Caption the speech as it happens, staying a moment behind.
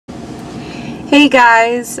Hey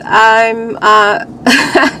guys, I'm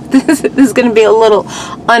this is going to be a little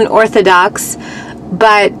unorthodox,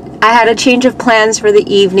 but I had a change of plans for the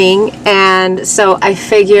evening, and so I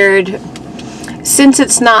figured since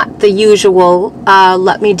it's not the usual,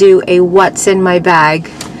 let me do a what's in my bag.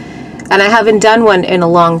 And I haven't done one in a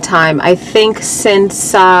long time. I think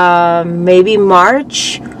since maybe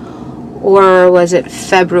March, or was it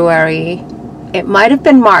February? It might have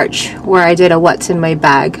been March where I did a what's in my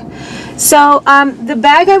bag. So the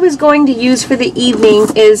bag I was going to use for the evening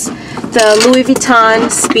is the Louis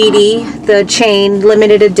Vuitton Speedy, the chain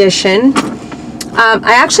limited edition.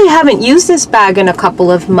 I actually haven't used this bag in a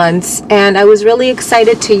couple of months, and I was really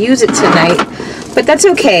excited to use it tonight, but that's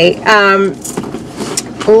okay.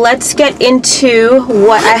 Let's get into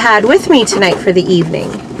what I had with me tonight for the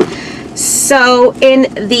evening. So in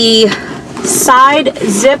the side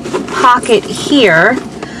zip pocket here,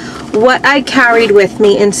 what I carried with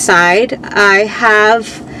me inside, I have,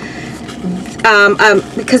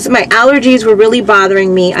 because my allergies were really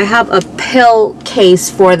bothering me, I have a pill case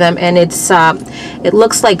for them, and it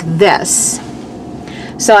looks like this.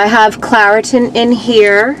 So I have Claritin in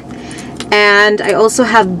here, and I also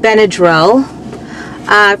have Benadryl.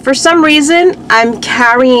 For some reason, I'm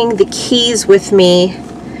carrying the keys with me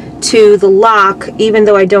to the lock, even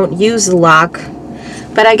though I don't use the lock.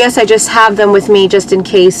 But I guess I just have them with me just in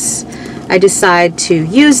case I decide to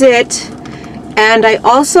use it. And I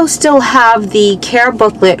also still have the care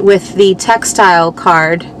booklet with the textile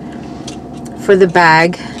card for the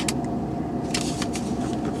bag.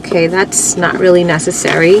 Okay, that's not really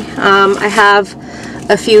necessary. I have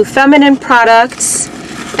a few feminine products,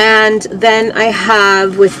 and then I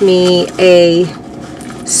have with me a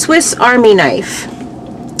Swiss Army knife.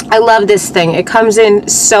 I love this thing. It comes in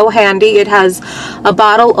so handy. It has a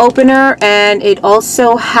bottle opener, and it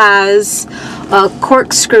also has a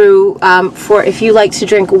corkscrew for if you like to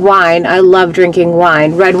drink wine. I love drinking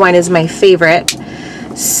wine. Red wine is my favorite.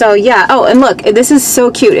 So yeah. Oh, and look, this is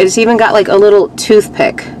so cute. It's even got like a little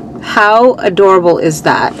toothpick. How adorable is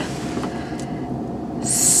that?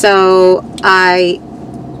 So I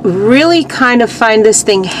really kind of find this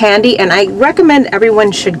thing handy, and I recommend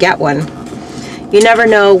everyone should get one. You never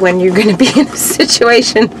know when you're going to be in a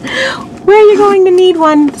situation where you're going to need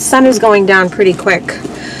one. The sun is going down pretty quick.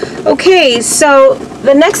 Okay, so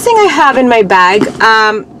the next thing I have in my bag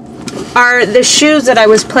are the shoes that I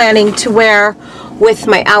was planning to wear with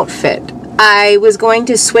my outfit. I was going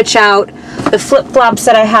to switch out the flip-flops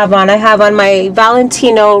that I have on. I have on my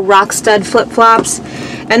Valentino rock stud flip-flops,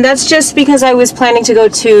 and that's just because I was planning to go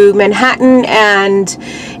to Manhattan, and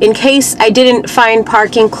in case I didn't find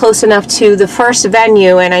parking close enough to the first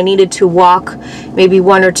venue and I needed to walk maybe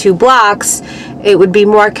 1 or 2 blocks, it would be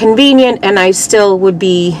more convenient, and I still would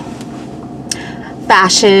be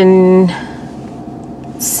fashion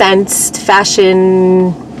sensed,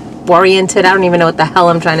 fashion oriented. I don't even know what the hell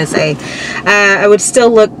I'm trying to say. I would still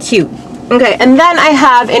look cute. Okay, and then I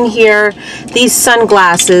have in here these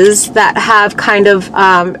sunglasses that have kind of,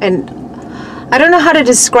 and I don't know how to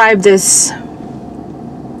describe this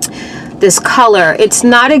color. It's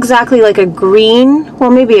not exactly like a green. Well,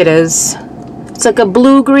 maybe it is. It's like a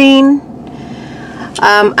blue-green.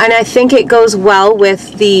 And I think it goes well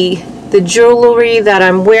with the jewelry that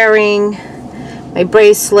I'm wearing, my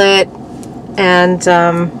bracelet, and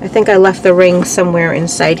I think I left the ring somewhere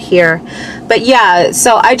inside here. But yeah,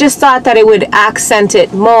 so I just thought that it would accent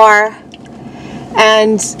it more.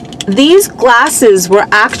 And these glasses were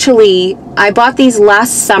actually, I bought these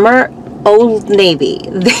last summer, Old Navy.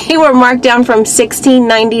 They were marked down from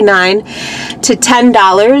 $16.99 to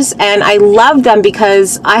 $10, and I loved them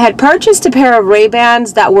because I had purchased a pair of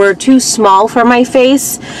Ray-Bans that were too small for my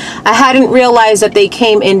face. I hadn't realized that they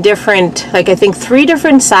came in different, like I think 3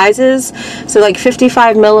 different sizes. So like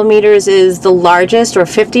 55 millimeters is the largest, or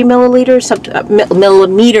 50 millimeters,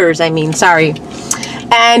 I mean, sorry.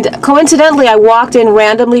 And coincidentally, I walked in,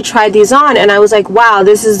 randomly tried these on, and I was like, wow,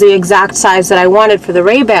 this is the exact size that I wanted for the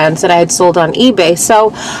Ray-Bans that I had sold on eBay.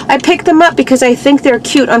 So I picked them up because I think they're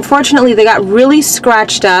cute. Unfortunately, they got really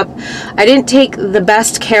scratched up. I didn't take the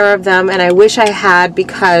best care of them, and I wish I had,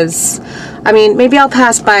 because, I mean, maybe I'll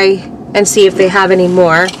pass by and see if they have any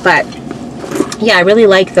more. But yeah, I really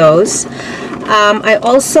like those. I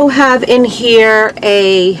also have in here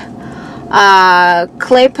a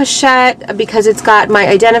clay pochette because it's got my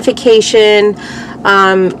identification,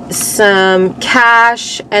 some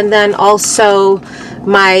cash, and then also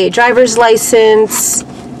my driver's license.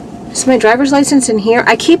 Is my driver's license in here?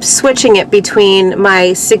 I keep switching it between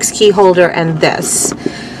my 6-key holder and this.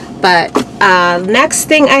 But next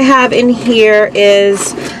thing I have in here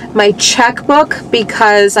is my checkbook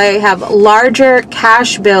because I have larger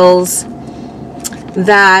cash bills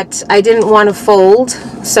that I didn't want to fold,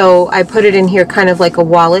 so I put it in here kind of like a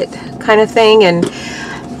wallet kind of thing, and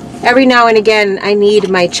every now and again I need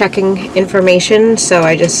my checking information, so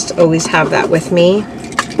I just always have that with me.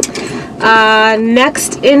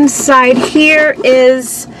 Next inside here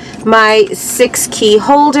is my 6-key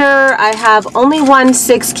holder. I have only one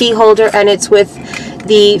 6-key holder, and it's with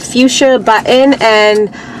the fuchsia button, and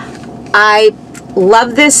I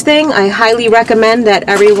love this thing. I highly recommend that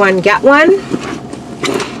everyone get one.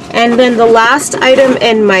 And then the last item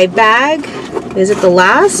in my bag, is it the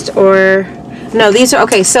last or no, these are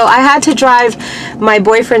okay. So I had to drive my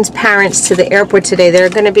boyfriend's parents to the airport today. They're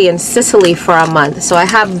going to be in Sicily for a month, so I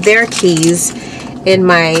have their keys in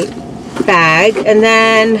my bag. And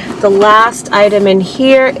then the last item in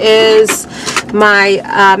here is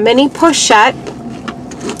my mini pochette,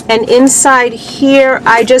 and inside here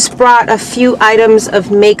I just brought a few items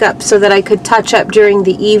of makeup so that I could touch up during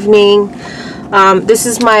the evening. This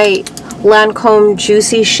is my Lancôme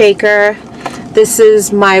Juicy Shaker. This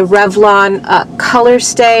is my Revlon color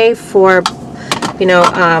stay for, you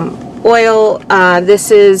know, oil. This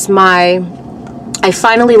is my, I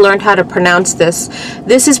finally learned how to pronounce this.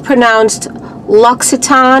 This is pronounced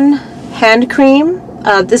L'Occitane hand cream.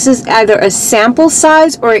 This is either a sample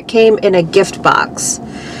size or it came in a gift box.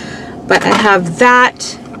 But I have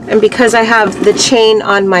that, and because I have the chain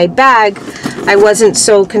on my bag, I wasn't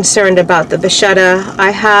so concerned about the vachetta.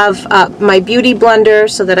 I have my beauty blender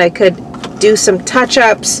so that I could do some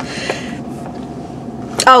touch-ups.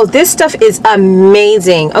 Oh, this stuff is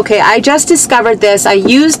amazing. Okay, I just discovered this. I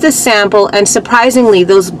used the sample, and surprisingly,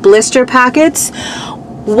 those blister packets,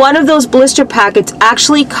 one of those blister packets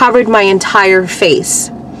actually covered my entire face.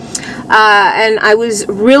 And I was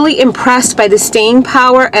really impressed by the staying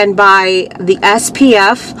power and by the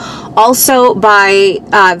SPF, also by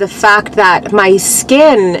the fact that my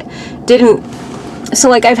skin didn't, so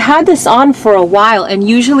like I've had this on for a while, and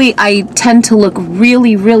usually I tend to look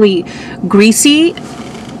really, really greasy,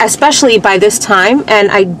 especially by this time,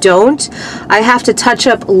 and I don't. I have to touch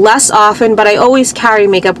up less often, but I always carry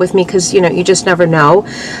makeup with me because, you know, you just never know.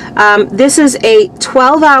 This is a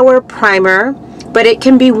 12-hour primer, but it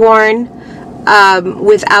can be worn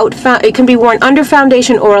it can be worn under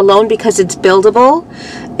foundation or alone because it's buildable.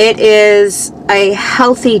 It is a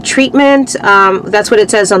healthy treatment. That's what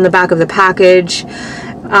it says on the back of the package.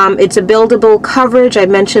 It's a buildable coverage. I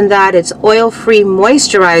mentioned that. It's oil-free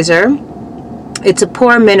moisturizer. It's a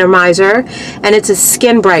pore minimizer, and it's a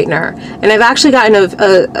skin brightener. And I've actually gotten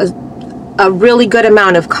a really good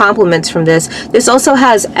amount of compliments from this. This also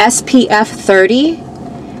has SPF 30.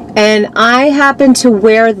 And I happen to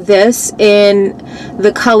wear this in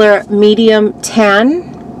the color medium tan.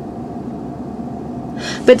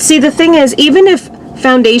 But see, the thing is, even if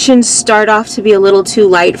foundations start off to be a little too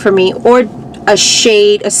light for me, or a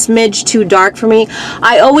shade, a smidge too dark for me,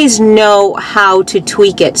 I always know how to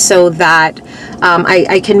tweak it so that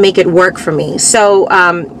I can make it work for me. So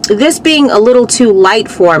this being a little too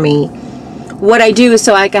light for me, what I do is,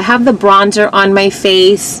 so I can have the bronzer on my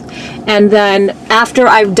face, and then after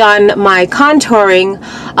I've done my contouring,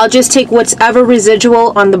 I'll just take whatever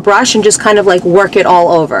residual on the brush and just kind of like work it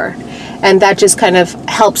all over, and that just kind of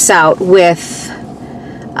helps out with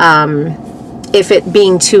if it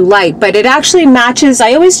being too light. But it actually matches.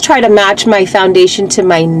 I always try to match my foundation to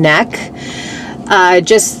my neck,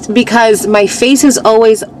 just because my face is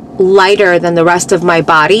always lighter than the rest of my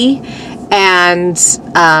body. And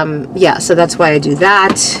yeah, so that's why I do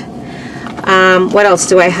that. What else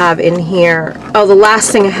do I have in here? Oh, the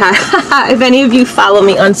last thing I had, if any of you follow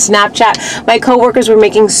me on Snapchat, my coworkers were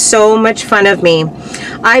making so much fun of me.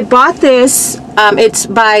 I bought this, it's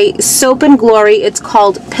by Soap and Glory. It's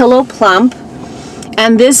called Pillow Plump,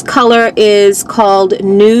 and this color is called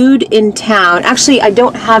Nude in Town. Actually, I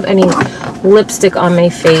don't have any lipstick on my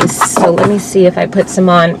face, so let me see if I put some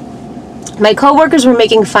on. My coworkers were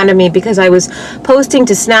making fun of me because I was posting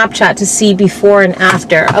to Snapchat to see before and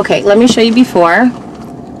after. Okay, let me show you before.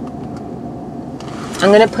 I'm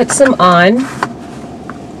going to put some on,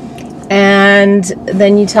 and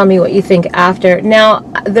then you tell me what you think after. Now,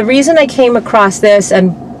 the reason I came across this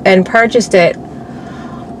and purchased it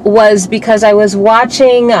was because I was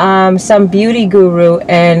watching some beauty guru,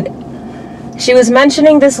 and she was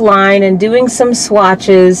mentioning this line and doing some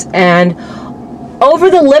swatches, and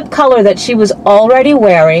over the lip color that she was already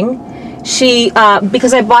wearing, she,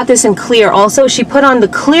 because I bought this in clear also, she put on the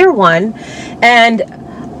clear one, and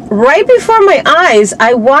right before my eyes,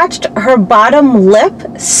 I watched her bottom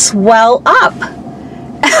lip swell up.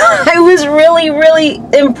 I was really, really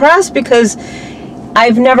impressed because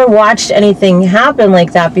I've never watched anything happen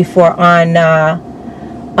like that before on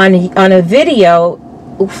a video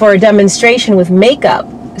for a demonstration with makeup.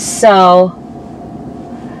 So,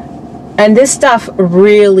 and this stuff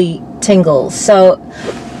really tingles. So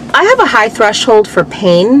I have a high threshold for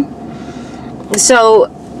pain, so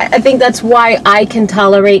I think that's why I can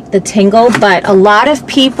tolerate the tingle, but a lot of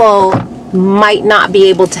people might not be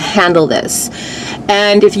able to handle this.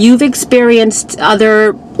 And if you've experienced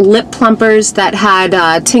other lip plumpers that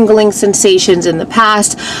had tingling sensations in the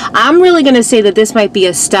past, I'm really going to say that this might be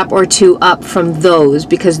a step or two up from those,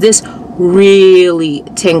 because this really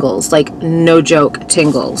tingles, like no joke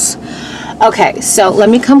tingles. Okay, so let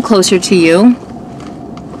me come closer to you.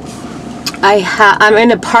 I'm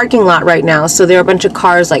in a parking lot right now, so there are a bunch of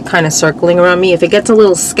cars like kind of circling around me. If it gets a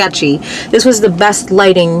little sketchy, this was the best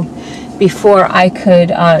lighting before I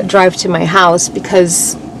could drive to my house,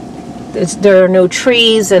 because there are no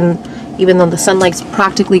trees, and even though the sunlight's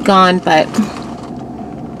practically gone, but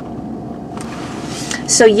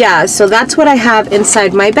so yeah, so that's what I have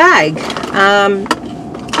inside my bag.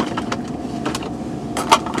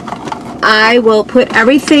 I will put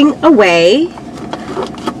everything away,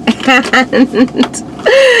 and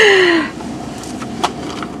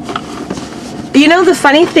you know, the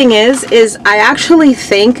funny thing is I actually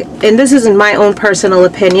think, and this isn't my own personal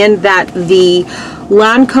opinion, that the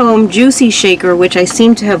Lancôme Juicy Shaker, which I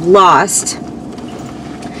seem to have lost,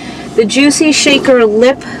 the Juicy Shaker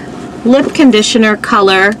lip conditioner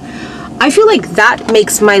color, I feel like that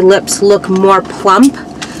makes my lips look more plump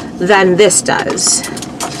than this does.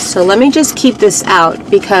 So let me just keep this out,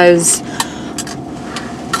 because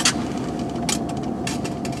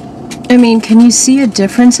I mean, can you see a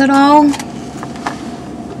difference at all?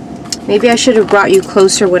 Maybe I should have brought you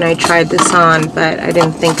closer when I tried this on, but I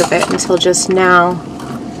didn't think of it until just now.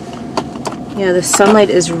 Yeah, the sunlight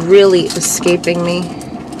is really escaping me.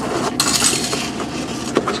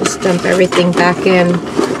 Just dump everything back in.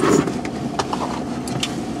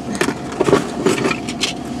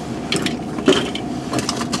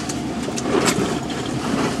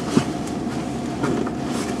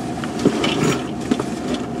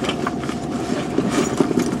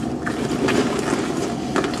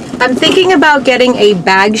 I'm thinking about getting a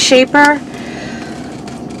bag shaper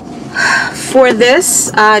for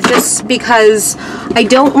this, just because I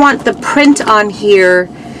don't want the print on here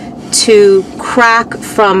to crack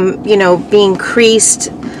from, you know, being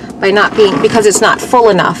creased by not being, because it's not full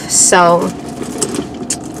enough. So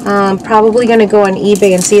I'm probably going to go on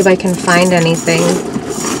eBay and see if I can find anything.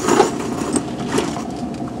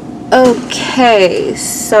 Okay,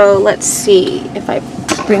 so let's see if I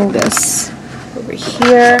bring this over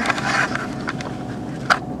here.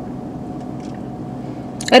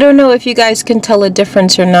 I don't know if you guys can tell a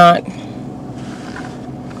difference or not.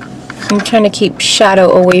 I'm trying to keep shadow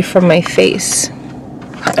away from my face.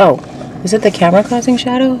 Oh, is it the camera causing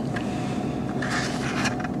shadow?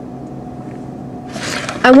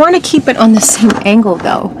 I want to keep it on the same angle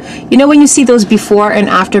though. You know when you see those before and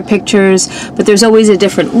after pictures, but there's always a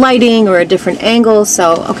different lighting or a different angle,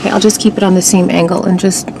 so okay, I'll just keep it on the same angle and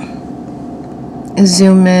just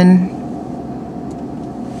zoom in.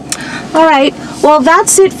 Alright, well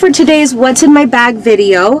that's it for today's What's in My Bag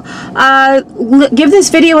video. Give this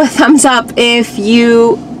video a thumbs up if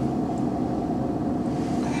you...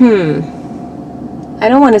 I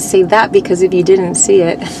don't want to say that, because if you didn't see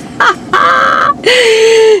it...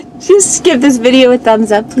 Just give this video a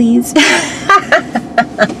thumbs up, please.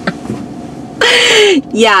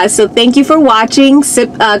 Yeah, so thank you for watching.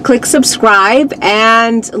 Click subscribe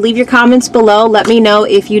and leave your comments below. Let me know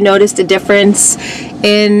if you noticed a difference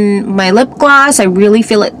in my lip gloss. I really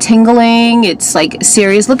feel it tingling. It's like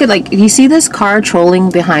serious. Look at, like, you see this car trolling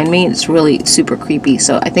behind me? It's really super creepy.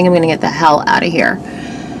 So I think I'm gonna get the hell out of here.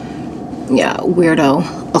 Yeah, weirdo.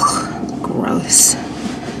 Ugh, gross.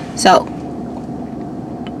 So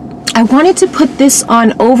I wanted to put this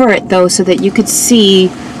on over it though, so that you could see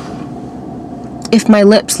if my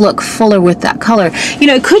lips look fuller with that color. You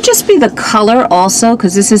know, it could just be the color also,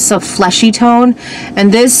 because this is a fleshy tone,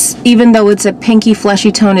 and this, even though it's a pinky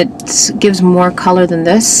fleshy tone, it gives more color than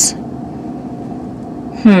this.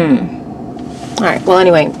 Alright, well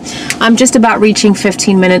anyway, I'm just about reaching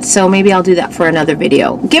 15 minutes, so maybe I'll do that for another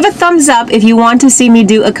video. Give a thumbs up if you want to see me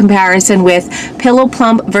do a comparison with Pillow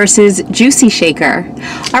Plump versus Juicy Shaker.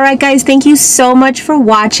 Alright guys, thank you so much for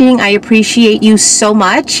watching. I appreciate you so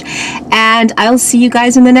much, and I'll see you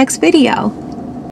guys in the next video.